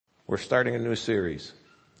We're starting a new series.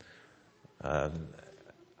 I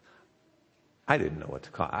didn't know what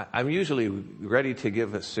to call it. I'm usually ready to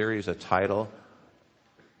give a series a title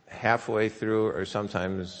halfway through or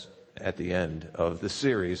sometimes at the end of the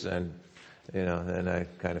series, and then I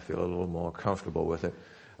kind of feel a little more comfortable with it.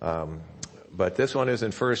 But this one is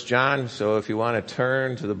in 1 John, so if you want to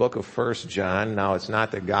turn to the book of 1 John, now it's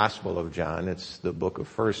not the Gospel of John, it's the book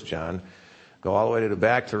of 1 John. Go all the way to the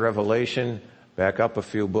back to Revelation, back up a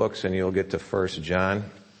few books, and you'll get to 1 John.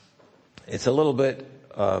 It's a little bit,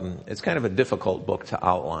 it's kind of a difficult book to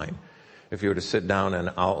outline. If you were to sit down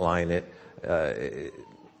and outline it, it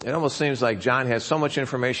almost seems like John has so much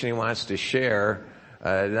information he wants to share.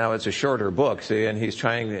 Now it's a shorter book, see, and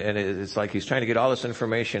it's like he's trying to get all this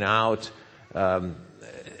information out.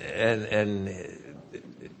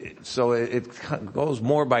 So it goes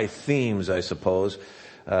more by themes, I suppose,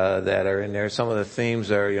 that are in there. Some of the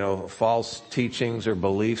themes are, false teachings or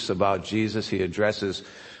beliefs about Jesus. He addresses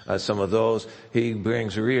some of those. He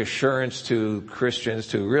brings reassurance to Christians,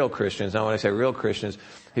 to real Christians. Now when I say real Christians,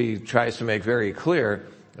 he tries to make very clear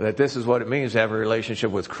that this is what it means to have a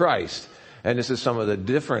relationship with Christ. And this is some of the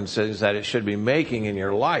differences that it should be making in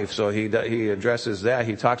your life. So he addresses that.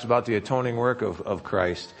 He talks about the atoning work of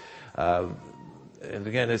Christ. And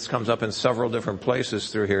again, this comes up in several different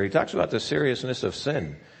places through here. He talks about the seriousness of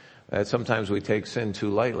sin. That sometimes we take sin too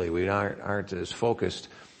lightly. We aren't as focused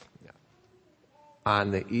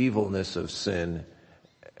on the evilness of sin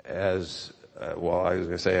as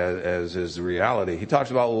is the reality. He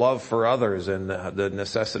talks about love for others and the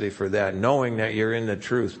necessity for that, knowing that you're in the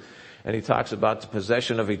truth. And he talks about the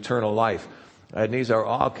possession of eternal life. And these are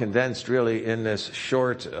all condensed really in this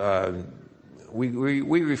short, we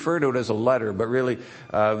refer to it as a letter, but really,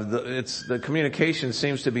 the communication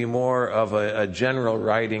seems to be more of a general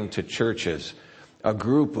writing to churches, a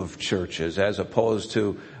group of churches, as opposed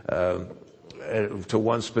to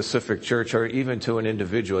one specific church or even to an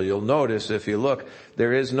individual. You'll notice if you look,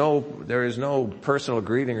 there is no personal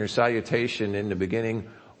greeting or salutation in the beginning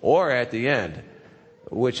or at the end,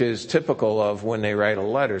 which is typical of when they write a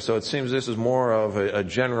letter. So it seems this is more of a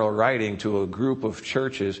general writing to a group of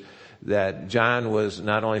churches that John was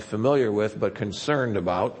not only familiar with, but concerned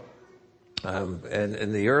about. And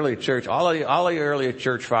in the early church, all the early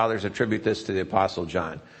church fathers attribute this to the Apostle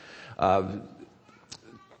John.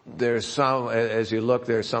 There's some, as you look,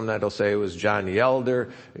 there's some that'll say it was John the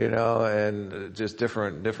Elder, and just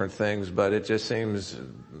different things, but it just seems,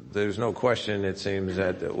 there's no question, it seems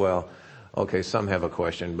that, okay, some have a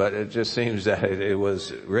question, but it just seems that it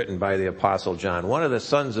was written by the Apostle John. One of the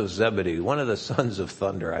sons of Zebedee, one of the sons of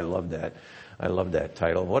thunder. I love that. I love that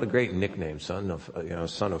title. What a great nickname, son of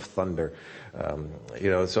thunder.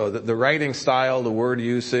 So the writing style, the word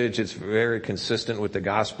usage, it's very consistent with the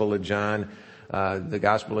Gospel of John. The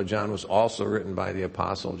Gospel of John was also written by the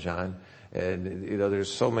Apostle John. And, there's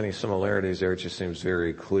so many similarities there, it just seems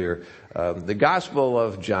very clear. The Gospel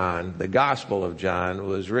of John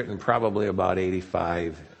was written probably about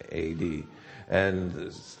 85 AD. And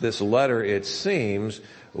this letter, it seems,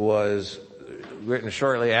 was written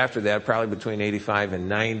shortly after that, probably between 85 and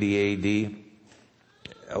 90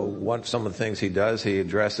 AD. Some of the things he does, he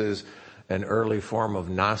addresses an early form of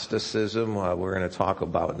Gnosticism. We're going to talk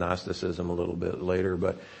about Gnosticism a little bit later,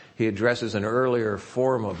 but he addresses an earlier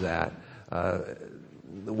form of that.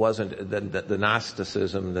 Wasn't the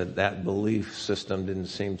Gnosticism, that belief system didn't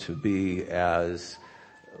seem to be as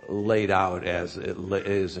laid out as it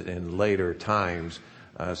is in later times.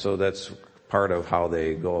 So that's part of how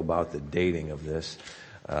they go about the dating of this.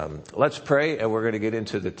 Let's pray, and we're going to get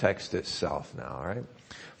into the text itself now, all right?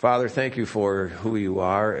 Father, thank you for who you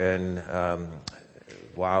are, and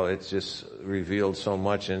wow, it's just revealed so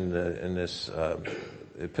much in this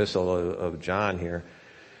epistle of John here.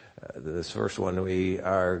 This first one, we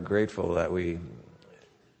are grateful that we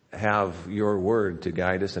have your word to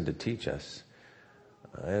guide us and to teach us.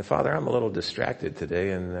 And Father, I'm a little distracted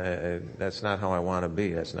today, and that's not how I want to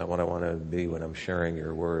be. That's not what I want to be when I'm sharing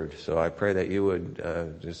your word. So I pray that you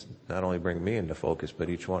would just not only bring me into focus, but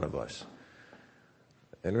each one of us.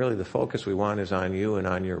 And really the focus we want is on you and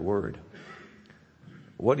on your word.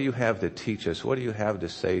 What do you have to teach us? What do you have to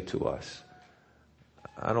say to us?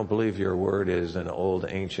 I don't believe your word is an old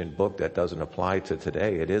ancient book that doesn't apply to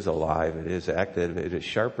today. It is alive. It is active. It is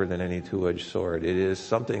sharper than any two-edged sword. It is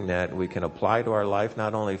something that we can apply to our life,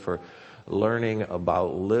 not only for learning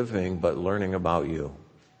about living, but learning about you.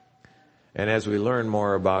 And as we learn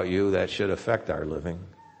more about you, that should affect our living.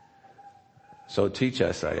 So teach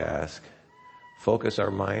us, I ask. Focus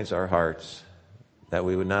our minds, our hearts, that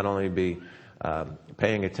we would not only be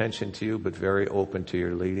paying attention to you, but very open to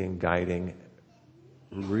your leading, guiding,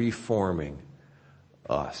 reforming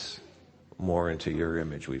us more into your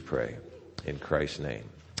image, we pray. In Christ's name,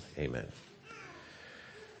 amen.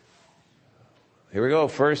 Here we go,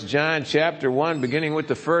 1 John chapter 1, beginning with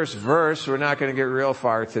the first verse. We're not going to get real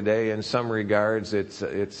far today. In some regards,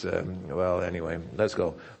 well, anyway, let's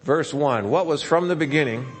go. Verse 1, what was from the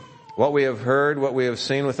beginning, what we have heard, what we have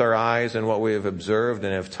seen with our eyes, and what we have observed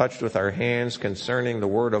and have touched with our hands concerning the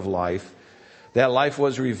word of life. That life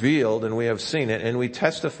was revealed, and we have seen it, and we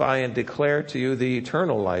testify and declare to you the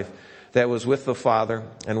eternal life that was with the Father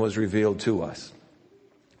and was revealed to us.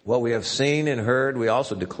 What we have seen and heard, we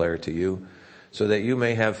also declare to you, so that you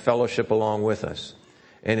may have fellowship along with us.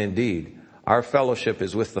 And indeed, our fellowship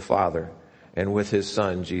is with the Father and with his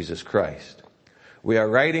Son, Jesus Christ. We are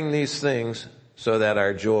writing these things so that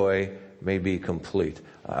our joy may be complete.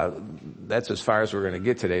 That's as far as we're going to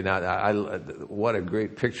get today. Now, what a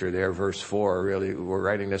great picture there, verse 4, really. We're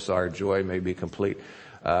writing this so our joy may be complete.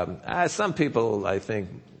 Some people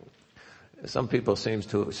seem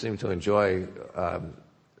to enjoy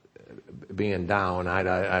being down. I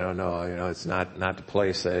don't know. It's not the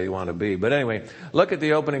place they want to be. But anyway, look at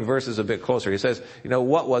the opening verses a bit closer. He says,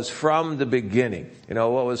 what was from the beginning.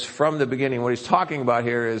 What was from the beginning. What he's talking about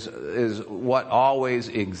here is what always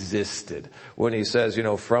existed. When he says,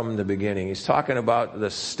 from the beginning. He's talking about the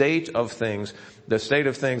state of things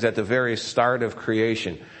at the very start of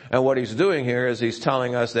creation. And what he's doing here is he's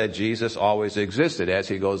telling us that Jesus always existed. As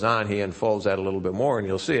he goes on, he unfolds that a little bit more, and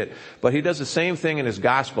you'll see it. But he does the same thing in his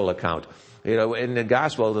gospel account. In the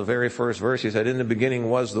gospel, the very first verse, he said, in the beginning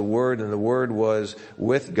was the Word, and the Word was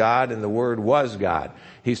with God, and the Word was God.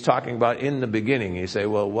 He's talking about in the beginning. You say,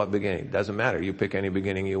 well, what beginning? Doesn't matter. You pick any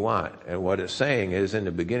beginning you want. And what it's saying is, in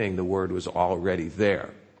the beginning, the Word was already there.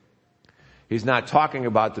 He's not talking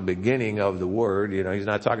about the beginning of the Word. He's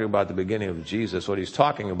not talking about the beginning of Jesus. What he's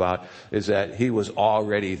talking about is that he was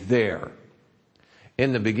already there.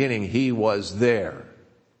 In the beginning, he was there.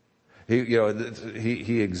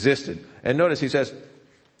 He existed. And notice he says,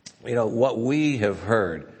 what we have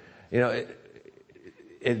heard.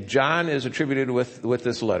 John is attributed with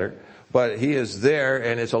this letter, but he is there,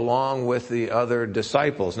 and it's along with the other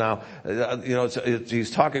disciples. Now,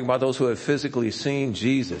 he's talking about those who have physically seen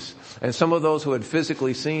Jesus. And some of those who had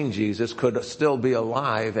physically seen Jesus could still be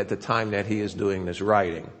alive at the time that he is doing this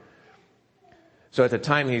writing. So at the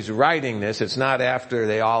time he's writing this, it's not after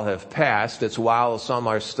they all have passed. It's while some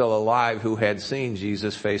are still alive who had seen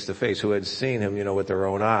Jesus face to face, who had seen him, with their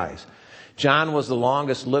own eyes. John was the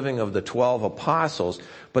longest living of the 12 apostles,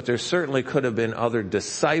 but there certainly could have been other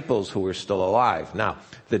disciples who were still alive. Now,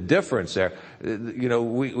 the difference there,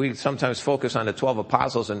 we sometimes focus on the 12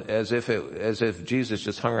 apostles and as if Jesus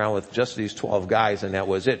just hung around with just these 12 guys and that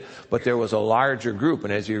was it. But there was a larger group,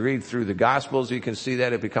 and as you read through the Gospels, you can see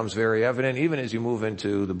that it becomes very evident. Even as you move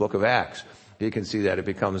into the book of Acts, you can see that it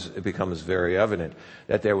becomes very evident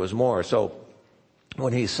that there was more. So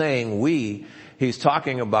when he's saying he's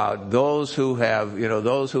talking about those who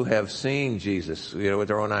have seen Jesus, with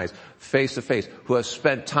their own eyes, face to face, who have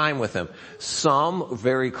spent time with him. Some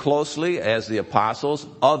very closely as the apostles,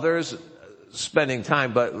 others spending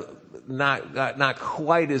time, but not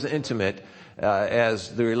quite as intimate,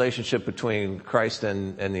 as the relationship between Christ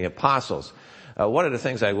and the apostles. One of the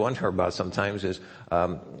things I wonder about sometimes is,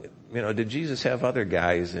 did Jesus have other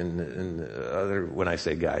guys when I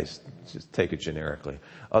say guys, just take it generically,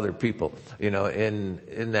 other people,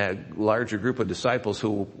 in that larger group of disciples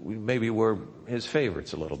who maybe were his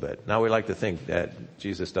favorites a little bit. Now we like to think that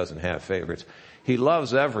Jesus doesn't have favorites. He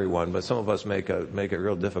loves everyone, but some of us make it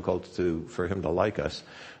real difficult for him to like us.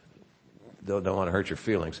 Don't want to hurt your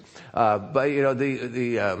feelings.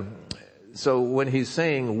 So when he's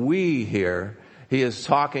saying we here, he is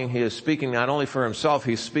speaking not only for himself,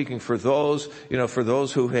 he's speaking for those,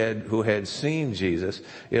 who had seen Jesus,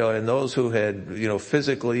 and those who had,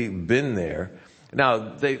 physically been there. Now,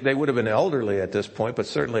 they would have been elderly at this point, but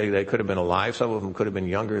certainly they could have been alive. Some of them could have been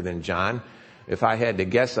younger than John. If I had to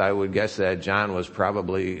guess, I would guess that John was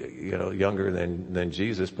probably, younger than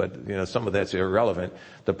Jesus, but, some of that's irrelevant.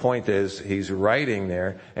 The point is, he's writing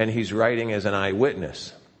there, and he's writing as an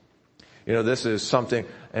eyewitness. This is something,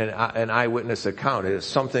 an eyewitness account. It is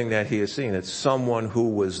something that he has seen. It's someone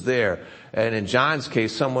who was there. And in John's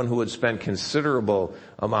case, someone who had spent considerable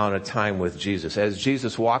amount of time with Jesus. As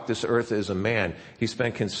Jesus walked this earth as a man, he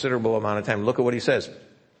spent considerable amount of time. Look at what he says.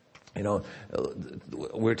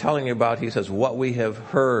 We're telling you about, he says, what we have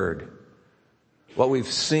heard, what we've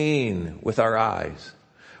seen with our eyes,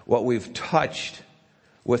 what we've touched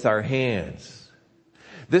with our hands.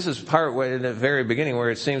 This is part where, in the very beginning, where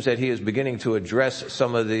it seems that he is beginning to address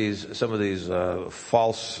some of these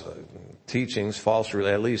false teachings,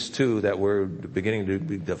 at least two that were beginning to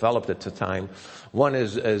be developed at the time. One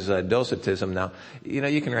is docetism. Now,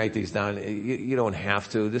 you can write these down. You don't have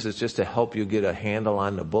to. This is just to help you get a handle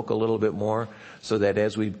on the book a little bit more, so that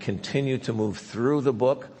as we continue to move through the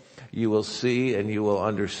book, you will see and you will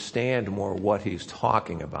understand more what he's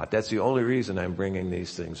talking about. That's the only reason I'm bringing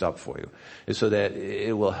these things up for you, is so that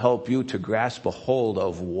it will help you to grasp a hold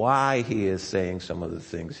of why he is saying some of the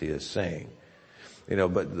things he is saying.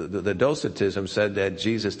 But the docetism said that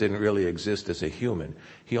Jesus didn't really exist as a human.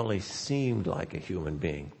 He only seemed like a human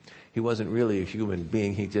being. He wasn't really a human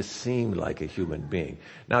being. He just seemed like a human being.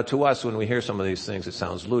 Now, to us, when we hear some of these things, it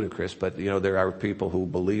sounds ludicrous, but, there are people who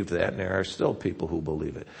believe that, and there are still people who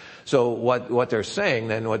believe it. So what they're saying,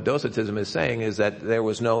 then, what docetism is saying, is that there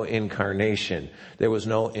was no incarnation. There was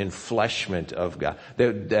no enfleshment of God.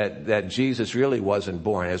 That Jesus really wasn't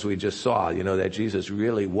born, as we just saw, that Jesus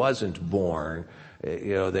really wasn't born,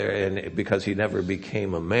 because he never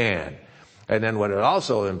became a man. And then what it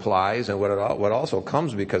also implies, and what also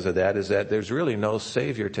comes because of that, is that there's really no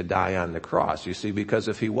Savior to die on the cross. You see, because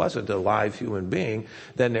if he wasn't a live human being,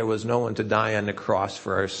 then there was no one to die on the cross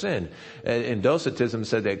for our sin. And docetism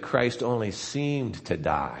said that Christ only seemed to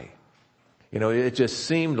die. It just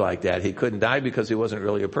seemed like that. He couldn't die because he wasn't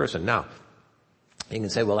really a person. Now, you can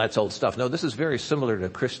say, well, that's old stuff. No, this is very similar to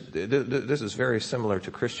Christian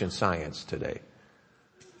Science today,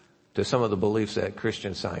 to some of the beliefs that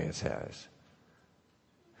Christian Science has.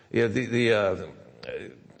 The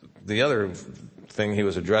other thing he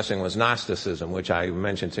was addressing was Gnosticism, which I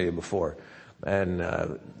mentioned to you before. And,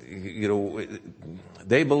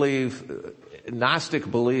 they believe,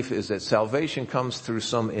 Gnostic belief is that salvation comes through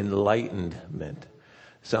some enlightenment,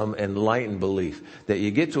 some enlightened belief. That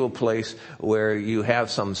you get to a place where you have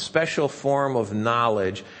some special form of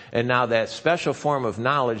knowledge, and now that special form of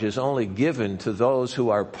knowledge is only given to those who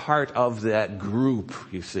are part of that group,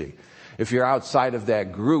 you see. If you're outside of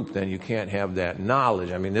that group, then you can't have that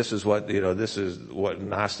knowledge. I mean, this is what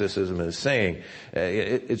Gnosticism is saying.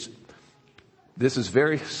 This is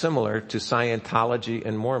very similar to Scientology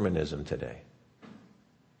and Mormonism today.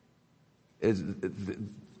 A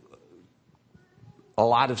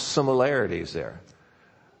lot of similarities there.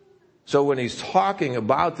 So when he's talking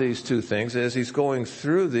about these two things, as he's going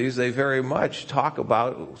through these, they very much talk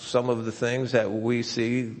about some of the things that we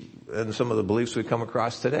see and some of the beliefs we come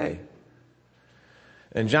across today.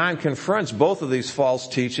 And John confronts both of these false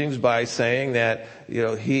teachings by saying that,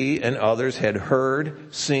 he and others had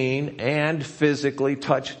heard, seen, and physically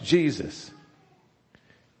touched Jesus.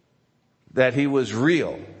 That he was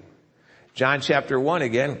real. John chapter 1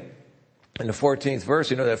 again, in the 14th verse,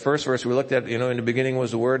 that first verse we looked at, in the beginning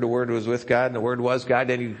was the Word was with God, and the Word was God.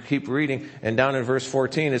 Then you keep reading, and down in verse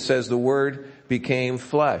 14 it says, the Word became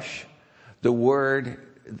flesh. The Word,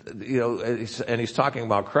 and he's talking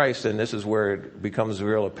about Christ, and this is where it becomes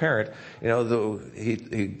real apparent.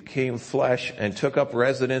 He came flesh and took up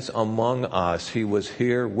residence among us. He was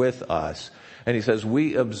here with us. And he says,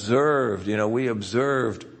 we observed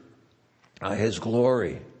his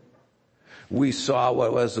glory. We saw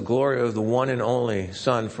what was the glory of the one and only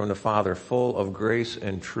Son from the Father, full of grace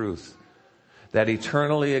and truth. That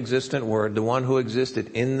eternally existent Word, the one who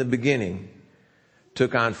existed in the beginning,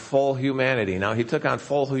 took on full humanity. Now, he took on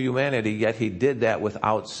full humanity, yet he did that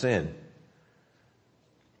without sin.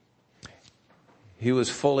 He was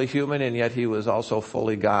fully human, and yet he was also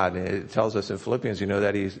fully God. And it tells us in Philippians,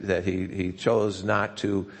 that he chose not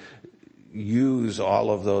to use all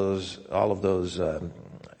of those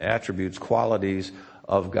attributes, qualities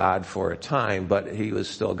of God for a time, but he was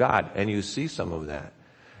still God. And you see some of that.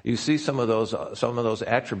 You see some of those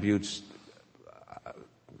attributes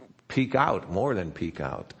more than peak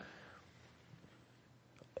out.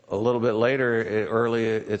 A little bit later,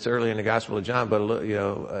 it's early in the Gospel of John, but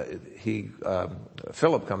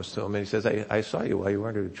Philip comes to him and he says, I saw you while you were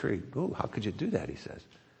under the tree. Ooh, how could you do that? He says.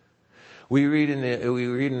 We read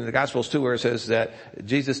in the Gospels too, where it says that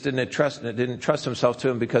Jesus didn't trust himself to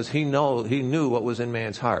him because he knew what was in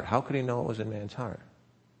man's heart. How could he know what was in man's heart?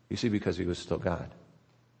 You see, because he was still God.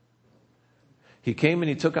 He came and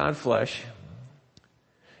he took on flesh.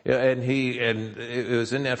 And it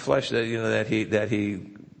was in that flesh that he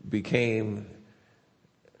became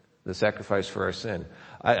the sacrifice for our sin.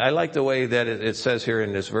 I like the way that it says here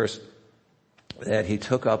in this verse that he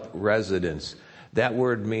took up residence. That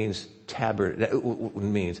word means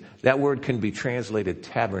that word can be translated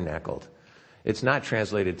tabernacled. It's not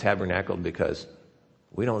translated tabernacled because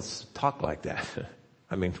we don't talk like that.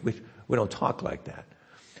 I mean, we don't talk like that.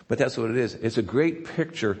 But that's what it is. It's a great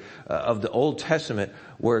picture of the Old Testament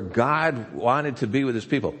where God wanted to be with his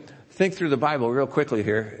people. Think through the Bible real quickly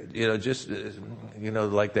here.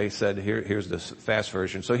 Like they said, here's the fast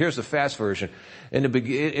version. So here's the fast version. In the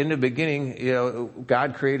beginning,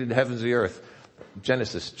 God created the heavens and the earth.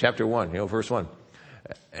 Genesis chapter 1, verse 1.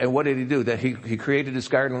 And what did he do? That he created this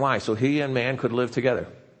garden. Why? So he and man could live together.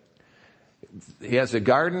 He has a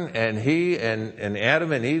garden, and he and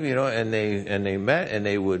Adam and Eve, and they met, and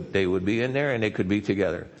they would be in there, and they could be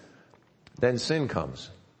together. Then sin comes.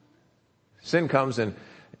 Sin comes, and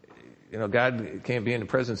God can't be in the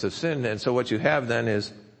presence of sin, and so what you have then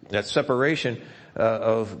is that separation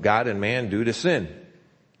of God and man due to sin.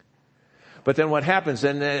 But then what happens?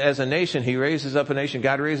 Then as a nation, he raises up a nation.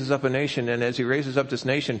 God raises up a nation, and as he raises up this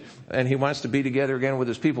nation, and he wants to be together again with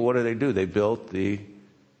his people, what do? They built the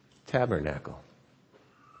tabernacle.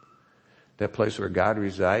 That place where God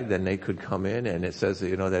resided, then they could come in, and it says,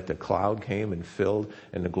 that the cloud came and filled,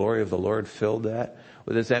 and the glory of the Lord filled that.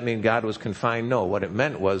 Well, does that mean God was confined? No. What it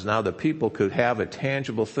meant was now the people could have a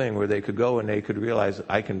tangible thing where they could go and they could realize,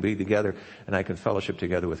 I can be together and I can fellowship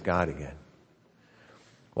together with God again.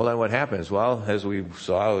 Well, then what happens? Well, as we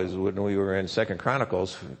saw is when we were in 2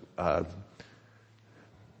 Chronicles,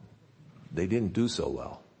 they didn't do so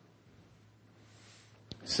well.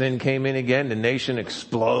 Sin came in again, the nation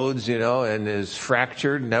explodes, and is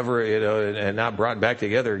fractured, never, and not brought back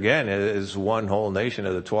together again as one whole nation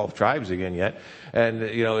of the 12 tribes again yet. And,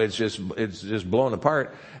 it's just blown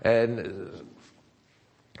apart. And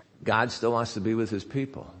God still wants to be with his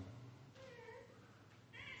people.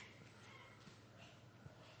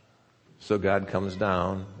 So God comes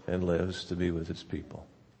down and lives to be with his people.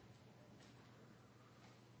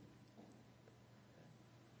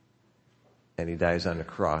 And he dies on the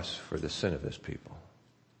cross for the sin of his people.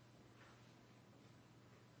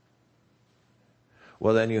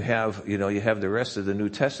 Well, then you have the rest of the New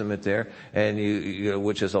Testament there, and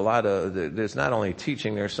which is a lot of, there's not only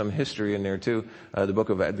teaching, there's some history in there too. The book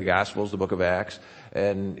of the Gospels, the book of Acts,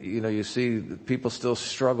 and you see people still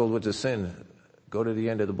struggle with the sin. Go to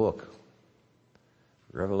the end of the book.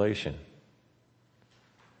 Revelation.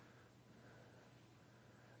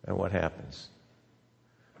 And what happens?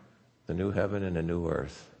 The new heaven and the new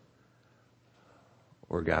earth,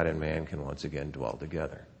 where God and man can once again dwell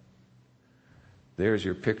together. There's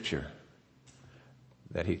your picture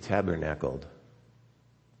that he tabernacled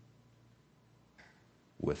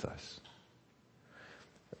with us.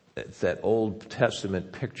 It's that Old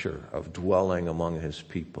Testament picture of dwelling among his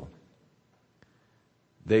people.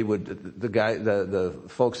 They would, the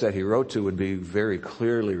folks that he wrote to would be very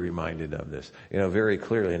clearly reminded of this, very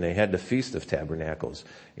clearly. And they had the Feast of Tabernacles,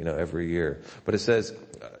 every year. But it says,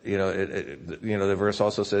 the verse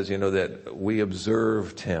also says, that we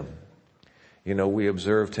observed him. We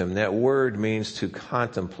observed him. That word means to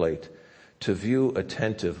contemplate, to view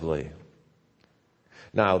attentively.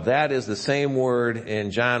 Now, that is the same word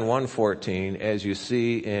in John 1:14 as you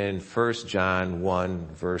see in 1 John 1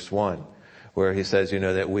 verse 1. Where he says,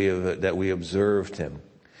 that we observed him.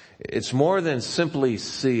 It's more than simply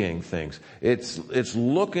seeing things. It's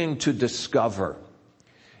looking to discover.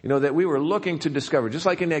 That we were looking to discover. Just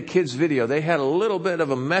like in that kid's video, they had a little bit of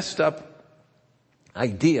a messed up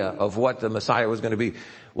idea of what the Messiah was going to be.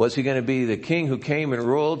 Was he going to be the king who came and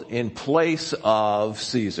ruled in place of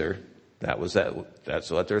Caesar?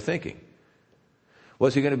 That's what they're thinking.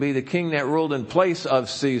 Was he going to be the king that ruled in place of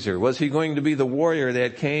Caesar? Was he going to be the warrior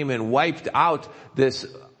that came and wiped out this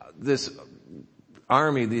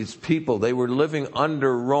army, these people? They were living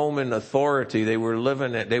under Roman authority. They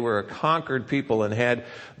were a conquered people and had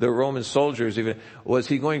the Roman soldiers even. Was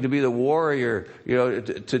he going to be the warrior,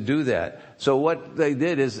 to do that? So what they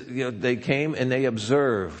did is, they came and they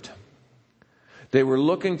observed. They were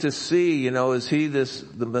looking to see, is he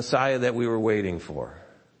the Messiah that we were waiting for?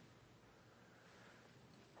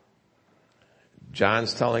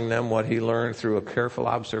 John's telling them what he learned through a careful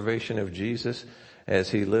observation of Jesus as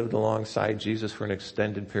he lived alongside Jesus for an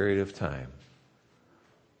extended period of time.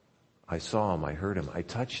 I saw him, I heard him, I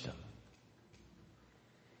touched him.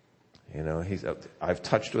 I've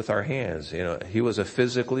touched with our hands. He was a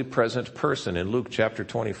physically present person. In Luke chapter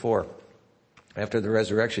 24, after the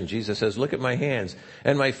resurrection, Jesus says, look at my hands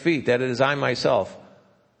and my feet, that it is I myself.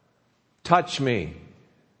 Touch me.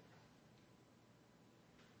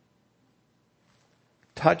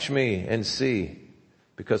 Touch me and see,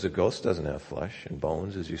 because a ghost doesn't have flesh and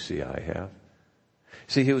bones as you see I have.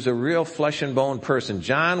 See, he was a real flesh and bone person.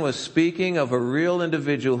 John was speaking of a real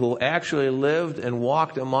individual who actually lived and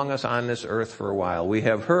walked among us on this earth for a while. We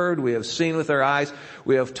have heard, we have seen with our eyes,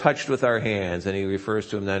 we have touched with our hands. And he refers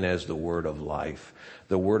to him then as the Word of life.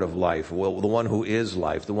 The Word of life. Well, the one who is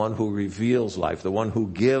life, the one who reveals life, the one who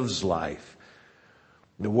gives life.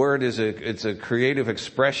 The Word it's a creative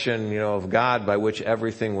expression, of God by which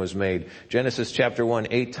everything was made. Genesis chapter 1,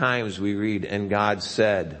 8 times we read, and God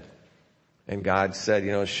said. And God said,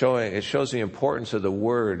 it shows the importance of the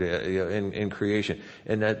Word in creation.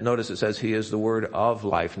 And that, notice it says He is the Word of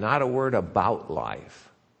life, not a word about life.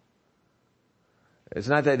 It's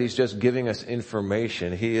not that He's just giving us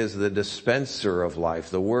information. He is the dispenser of life,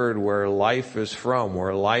 the Word where life is from,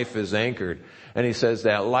 where life is anchored. And He says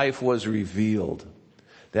that life was revealed.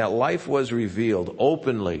 That life was revealed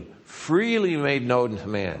openly, freely made known to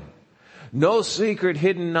man. No secret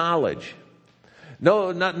hidden knowledge.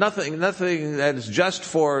 No, nothing that is just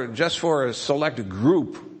for a select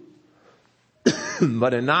group,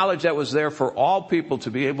 but a knowledge that was there for all people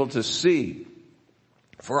to be able to see,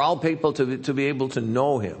 for all people to be able to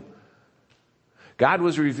know Him. God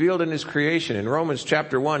was revealed in His creation. In Romans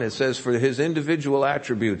chapter 1, it says, for His individual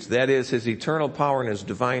attributes, that is, His eternal power and His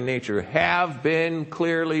divine nature, have been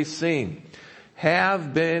clearly seen.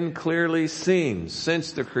 Have been clearly seen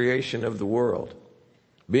since the creation of the world,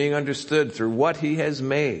 being understood through what He has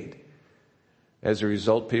made. As a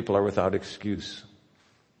result, people are without excuse.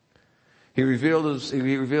 He reveals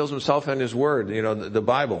Himself in His Word, the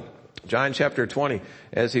Bible. John chapter 20,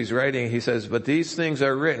 as he's writing, he says, but these things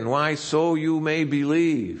are written. Why? So you may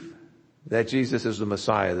believe that Jesus is the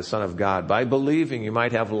Messiah, the Son of God. By believing, you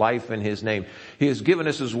might have life in His name. He has given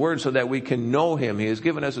us His Word so that we can know Him. He has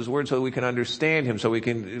given us His Word so that we can understand Him, so we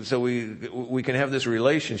can have this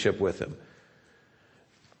relationship with Him.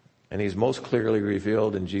 And He's most clearly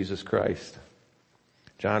revealed in Jesus Christ.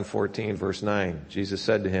 John 14, verse 9, Jesus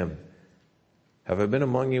said to him, have I been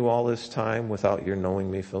among you all this time without your knowing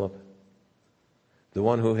me, Philip? The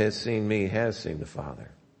one who has seen me has seen the Father.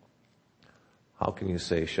 How can you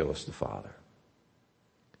say, show us the Father?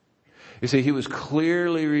 You see, He was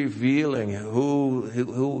clearly revealing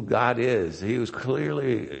who God is. He was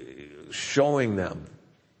clearly showing them.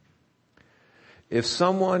 If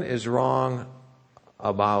someone is wrong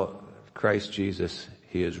about Christ Jesus,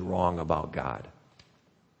 he is wrong about God.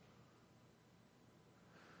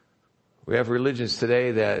 We have religions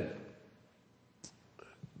today that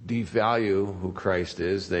devalue who Christ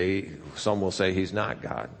is. Some will say He's not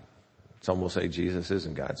God. Some will say Jesus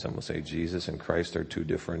isn't God. Some will say Jesus and Christ are two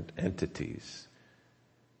different entities.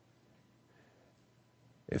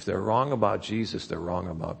 If they're wrong about Jesus, they're wrong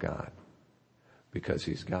about God, because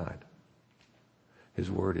He's God. His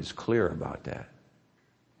Word is clear about that.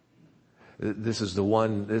 This is the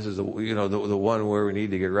one where we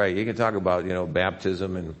need to get right. You can talk about,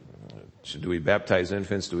 baptism and do we baptize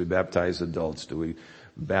infants? Do we baptize adults? Do we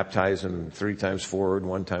baptize them 3 times forward,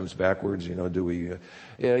 1 time backwards? Do we,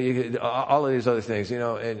 all of these other things,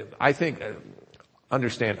 and I think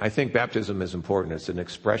baptism is important. It's an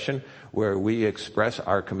expression where we express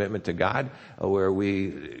our commitment to God, where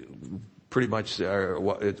we pretty much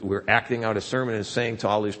we're acting out a sermon and saying to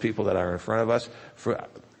all these people that are in front of us,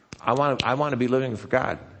 I want to be living for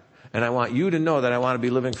God. And I want you to know that I want to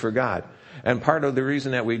be living for God. And part of the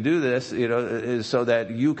reason that we do this, is so that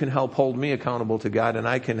you can help hold me accountable to God, and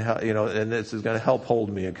I can help, and this is going to help hold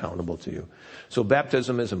me accountable to you. So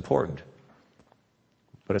baptism is important.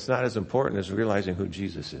 But it's not as important as realizing who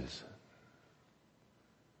Jesus is.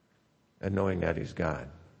 And knowing that He's God.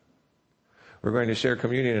 We're going to share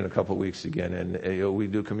communion in a couple of weeks again, and we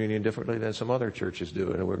do communion differently than some other churches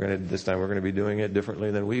do, and this time we're going to be doing it differently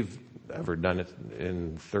than we've ever done it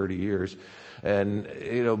in 30 years. And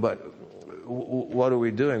but what are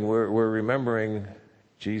we doing? We're remembering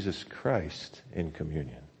Jesus Christ in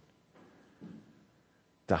communion.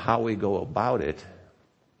 To how we go about it,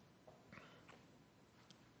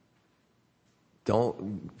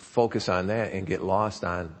 don't focus on that and get lost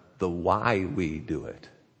on the why we do it.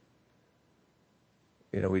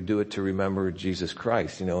 We do it to remember Jesus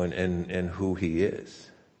Christ, and who He is.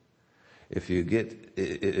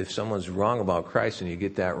 If someone's wrong about Christ and you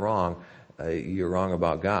get that wrong, you're wrong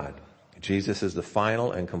about God. Jesus is the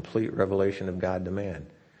final and complete revelation of God to man.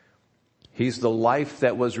 He's the life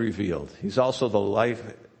that was revealed. He's also the life,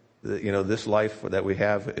 this life that we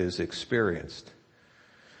have is experienced.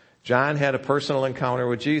 John had a personal encounter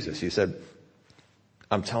with Jesus. He said,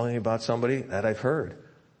 I'm telling you about somebody that I've heard.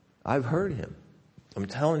 I've heard Him. I'm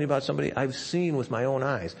telling you about somebody I've seen with my own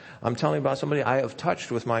eyes. I'm telling you about somebody I have touched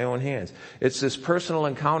with my own hands. It's this personal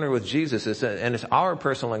encounter with Jesus. And it's our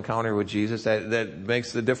personal encounter with Jesus that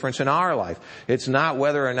makes the difference in our life. It's not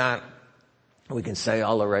whether or not we can say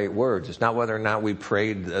all the right words. It's not whether or not we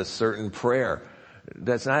prayed a certain prayer.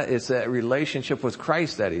 It's that relationship with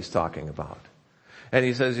Christ that he's talking about. And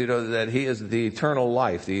he says, that he is the eternal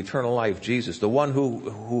life, Jesus, the one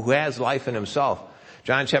who has life in himself.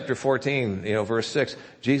 John chapter 14, verse 6,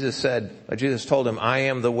 Jesus told him, I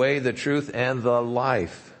am the way, the truth, and the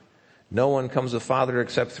life. No one comes to the Father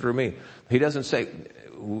except through me. He doesn't say,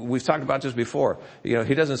 we've talked about this before,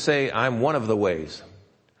 he doesn't say, I'm one of the ways.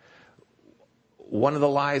 One of the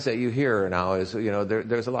lies that you hear now is,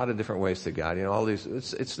 there's a lot of different ways to God. All these,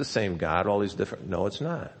 it's the same God, all these different, no, it's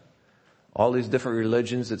not. All these different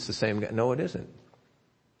religions, it's the same God. No, it isn't.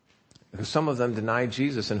 Because some of them deny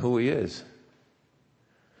Jesus and who he is.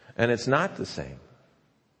 And it's not the same.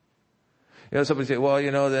 Somebody say, well,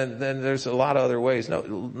 then there's a lot of other ways. No,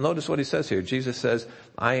 notice what he says here. Jesus says,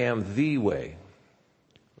 I am the way,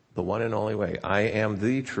 the one and only way. I am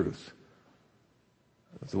the truth,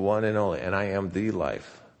 the one and only, and I am the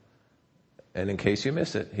life. And in case you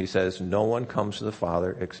miss it, he says, no one comes to the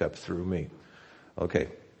Father except through me. Okay.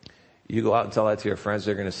 You go out and tell that to your friends,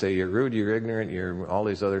 they're going to say you're rude, you're ignorant, you're all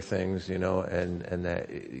these other things, and that,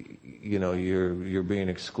 you're being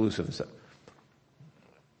exclusive and stuff.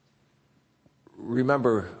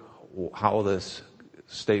 Remember how this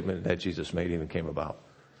statement that Jesus made even came about.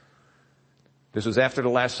 This was after the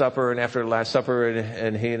Last Supper,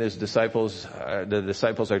 and he and his disciples, the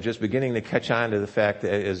disciples are just beginning to catch on to the fact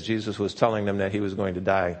that as Jesus was telling them that he was going to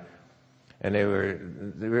die. And they were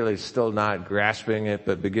really still not grasping it,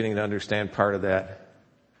 but beginning to understand part of that.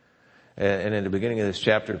 And in the beginning of this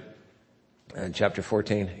chapter, chapter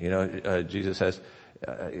 14, Jesus says,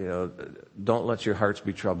 don't let your hearts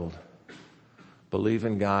be troubled. Believe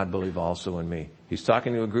in God, believe also in me. He's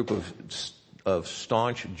talking to a group of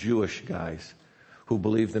staunch Jewish guys who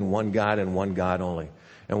believed in one God and one God only.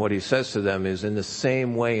 And what he says to them is, in the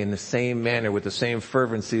same way, in the same manner, with the same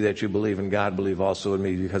fervency that you believe in God, believe also in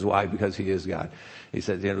me. Because why? Because he is God. He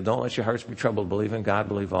said, don't let your hearts be troubled. Believe in God,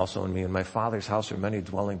 believe also in me. In my Father's house are many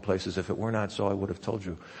dwelling places. If it were not so, I would have told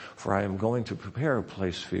you. For I am going to prepare a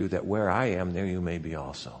place for you, that where I am, there you may be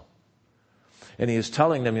also. And he is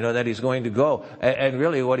telling them, that he's going to go. And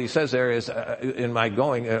really what he says there is, in my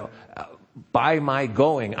going, by my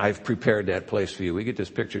going, I've prepared that place for you. We get this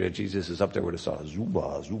picture that Jesus is up there with a saw,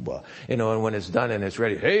 zuba. And when it's done and it's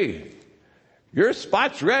ready, hey, your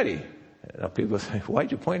spot's ready. And people say,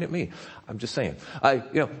 why'd you point at me? I'm just saying.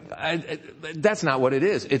 That's not what it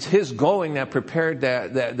is. It's his going that prepared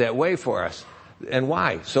that way for us. And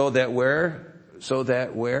why? So that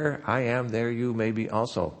where I am, there you may be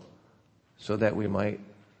also. So that we might,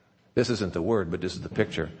 this isn't the word, but this is the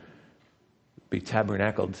picture, be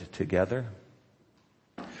tabernacled together.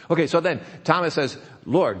 Okay, so then Thomas says,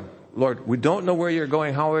 Lord, we don't know where you're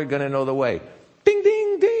going. How are we going to know the way? Ding,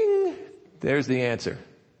 ding, ding. There's the answer.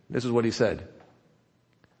 This is what he said.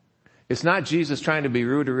 It's not Jesus trying to be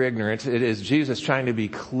rude or ignorant. It is Jesus trying to be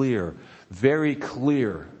clear, very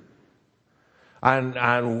clear on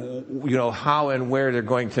how and where they're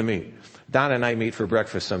going to meet. Donna and I meet for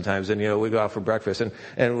breakfast sometimes, and we go out for breakfast,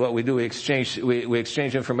 and what we do, we exchange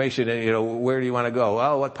information, and where do you want to go?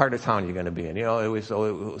 Oh, what part of town are you going to be in?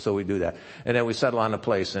 So we do that, and then we settle on a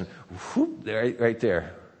place, and whoop, right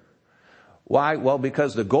there. Why? Well,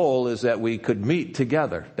 because the goal is that we could meet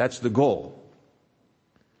together. That's the goal.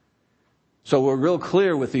 So we're real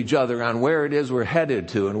clear with each other on where it is we're headed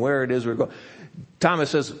to and where it is we're going. Thomas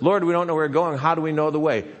says, Lord, we don't know where we're going. How do we know the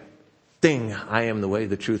way? Ding, I am the way,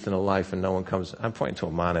 the truth, and the life, and no one comes. I'm pointing to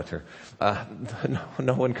a monitor.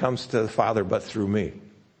 No one comes to the Father but through me.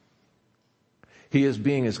 He is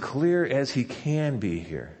being as clear as he can be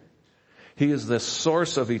here. He is the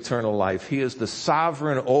source of eternal life. He is the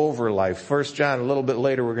sovereign over life. 1 John, a little bit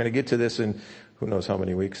later, we're going to get to this in who knows how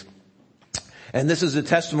many weeks. And this is the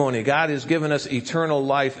testimony. God has given us eternal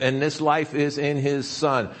life, and this life is in his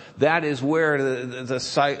Son. That is where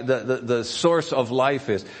the source of life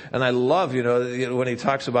is. And I love, when he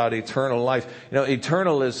talks about eternal life.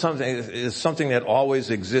 Eternal is something that always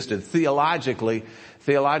existed. Theologically,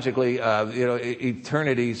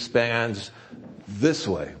 eternity spans this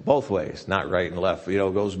way, both ways, not right and left.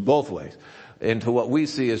 Goes both ways. Into what we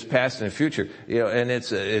see as past and future, and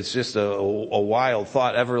it's just a wild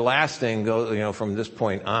thought. Everlasting goes, from this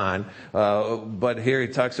point on. But here he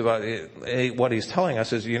talks about what he's telling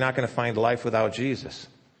us is you're not going to find life without Jesus.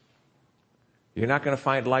 You're not going to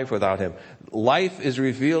find life without him. Life is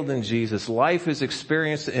revealed in Jesus. Life is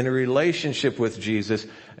experienced in a relationship with Jesus,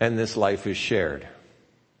 and this life is shared.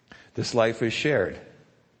 This life is shared.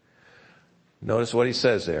 Notice what he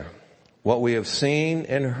says there. What we have seen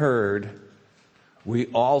and heard, we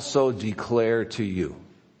also declare to you.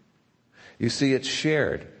 You see, it's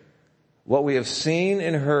shared. What we have seen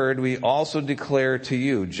and heard, we also declare to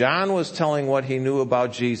you. John was telling what he knew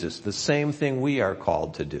about Jesus, the same thing we are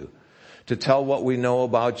called to do, to tell what we know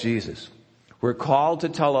about Jesus. We're called to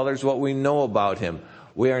tell others what we know about him.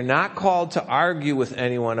 We are not called to argue with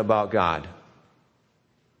anyone about God.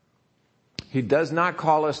 He does not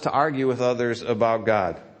call us to argue with others about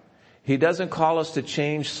God. He doesn't call us to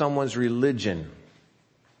change someone's religion.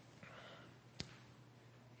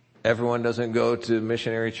 Everyone doesn't go to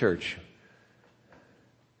missionary church.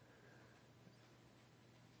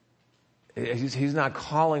 He's not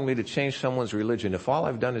calling me to change someone's religion. If all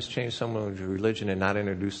I've done is change someone's religion and not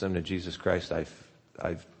introduce them to Jesus Christ,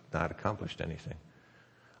 I've not accomplished anything.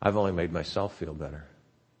 I've only made myself feel better.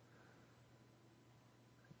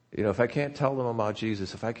 You know, if I can't tell them about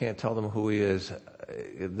Jesus, if I can't tell them who he is,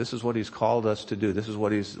 this is what he's called us to do. This is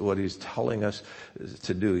what he's telling us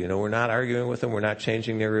to do. You know, we're not arguing with them. We're not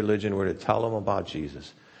changing their religion. We're to tell them about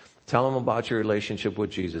Jesus. Tell them about your relationship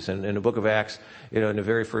with Jesus. And in the book of Acts, you know, in the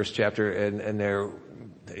very first chapter, and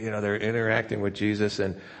they're interacting with Jesus,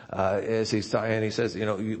 and as he's talking, and he says, you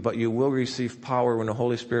know, but you will receive power when the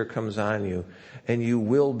Holy Spirit comes on you, and you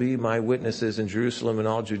will be my witnesses in Jerusalem and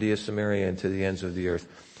all Judea, Samaria, and to the ends of the earth.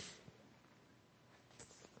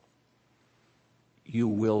 You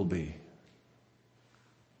will be.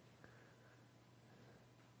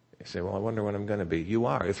 You say, well, I wonder when I'm going to be. You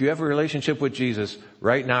are. If you have a relationship with Jesus,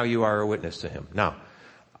 right now you are a witness to him. Now,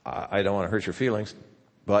 I don't want to hurt your feelings,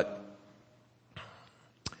 but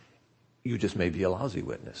you just may be a lousy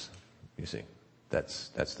witness. You see, that's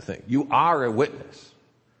the thing. You are a witness.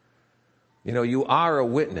 You know, you are a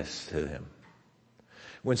witness to him.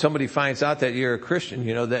 When somebody finds out that you're a Christian,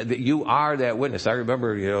 you know, that you are that witness. I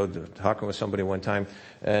remember, you know, talking with somebody one time,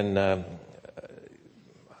 and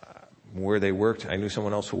where they worked, I knew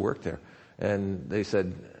someone else who worked there. And they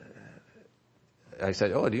said, I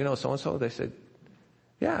said, oh, do you know so-and-so? They said,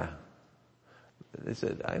 yeah. They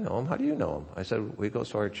said, I know him. How do you know him? I said, he goes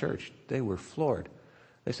to our church. They were floored.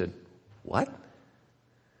 They said, what?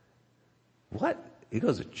 What? He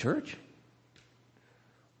goes to church?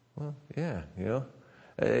 Well, yeah, you know.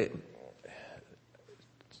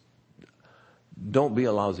 Don't be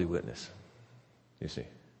a lousy witness, you see.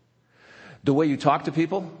 The way you talk to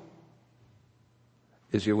people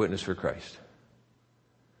is your witness for Christ.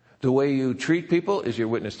 The way you treat people is your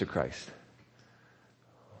witness to Christ.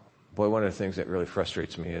 Boy, one of the things that really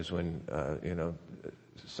frustrates me is when,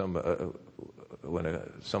 someone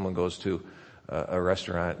goes to a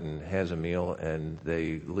restaurant and has a meal and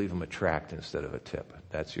they leave them a tract instead of a tip.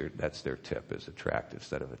 That's their tip, is a tract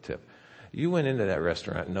instead of a tip. You went into that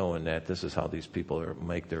restaurant knowing that this is how these people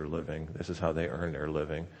make their living. This is how they earn their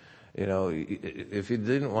living. You know, if you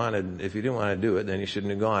didn't want to do it, then you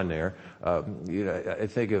shouldn't have gone there. I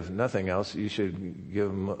think if nothing else, you should give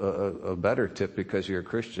them a better tip because you're a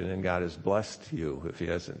Christian and God has blessed you. If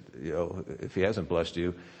he hasn't blessed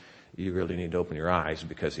you, you really need to open your eyes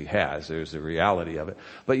because he has. There's the reality of it.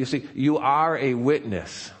 But you see, you are a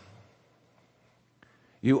witness.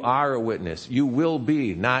 You are a witness. You will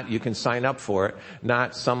be, not you can sign up for it,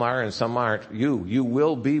 not some are and some aren't. You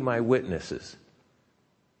will be my witnesses.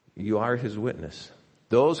 You are his witness.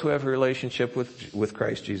 Those who have a relationship with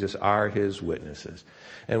Christ Jesus are his witnesses.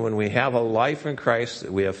 And when we have a life in Christ,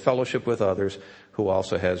 we have fellowship with others who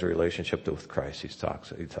also has a relationship with Christ.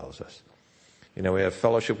 He tells us. You know, we have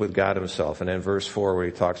fellowship with God himself. And then verse 4 where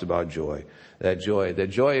he talks about joy. That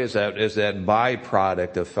joy is that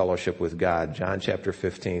byproduct of fellowship with God. John chapter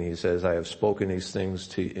 15, he says, I have spoken these things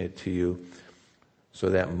to you so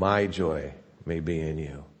that my joy may be in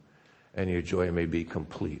you. And your joy may be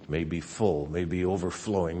complete, may be full, may be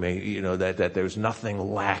overflowing, that there's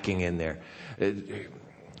nothing lacking in there.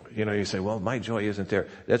 You say, well, my joy isn't there.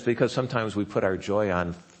 That's because sometimes we put our joy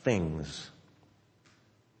on things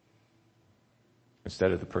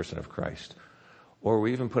instead of the person of Christ. Or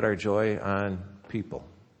we even put our joy on people.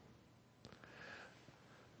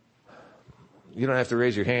 You don't have to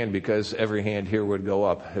raise your hand because every hand here would go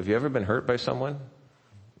up. Have you ever been hurt by someone?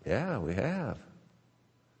 Yeah, we have.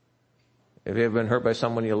 Have you ever been hurt by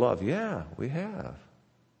someone you love? Yeah, we have.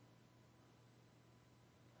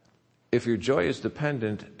 If your joy is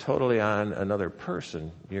dependent totally on another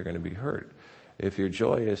person, you're going to be hurt. if your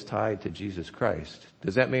joy is tied to Jesus Christ,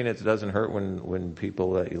 does that mean it doesn't hurt when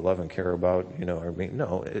people that you love and care about, are mean?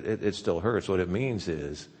 No, it still hurts. What it means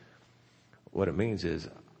is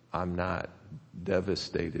I'm not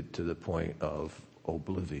devastated to the point of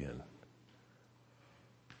oblivion.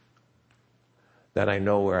 That I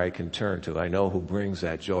know where I can turn to. I know who brings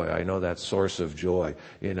that joy. I know that source of joy.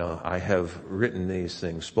 I have written these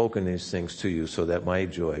things, spoken these things to you so that my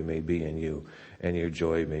joy may be in you and your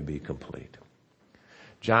joy may be complete.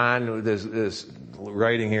 John, this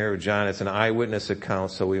writing here of John, it's an eyewitness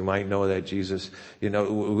account, so we might know that Jesus,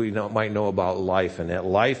 might know about life, and that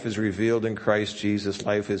life is revealed in Christ Jesus.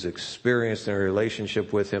 Life is experienced in a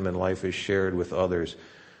relationship with Him, and life is shared with others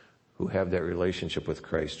who have that relationship with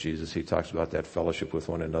Christ Jesus. He talks about that fellowship with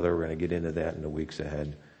one another. We're going to get into that in the weeks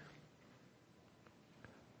ahead.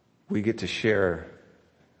 We get to share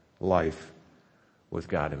life with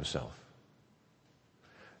God Himself.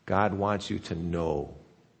 God wants you to know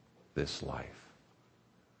this life.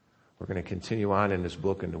 We're going to continue on in this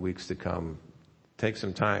book in the weeks to come. Take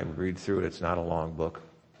some time, read through it. It's not a long book.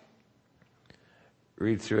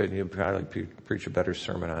 Read through it, and you'll probably preach a better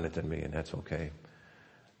sermon on it than me, and that's okay.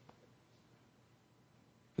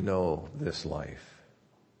 Know this life.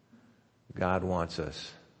 God wants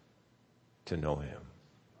us to know Him.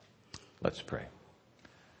 Let's pray.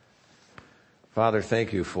 Father,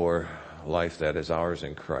 thank you for life that is ours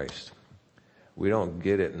in Christ. We don't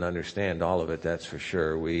get it and understand all of it, that's for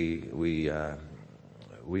sure. We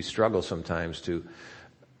struggle sometimes to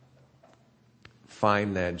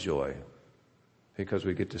find that joy because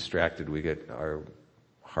we get distracted. We get our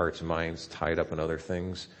hearts and minds tied up in other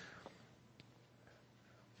things.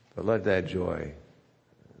 But let that joy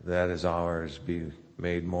that is ours be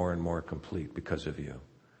made more and more complete because of you.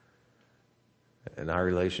 And our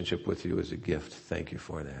relationship with you is a gift. Thank you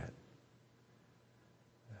for that.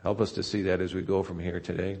 Help us to see that as we go from here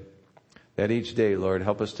today. That each day, Lord,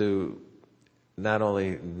 help us to not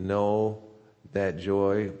only know that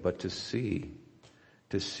joy, but to see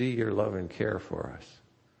your love and care for us.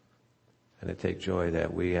 And to take joy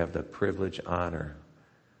that we have the privilege, honor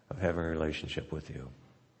of having a relationship with you.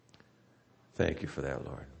 Thank you for that,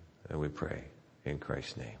 Lord. And we pray in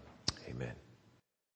Christ's name. Amen.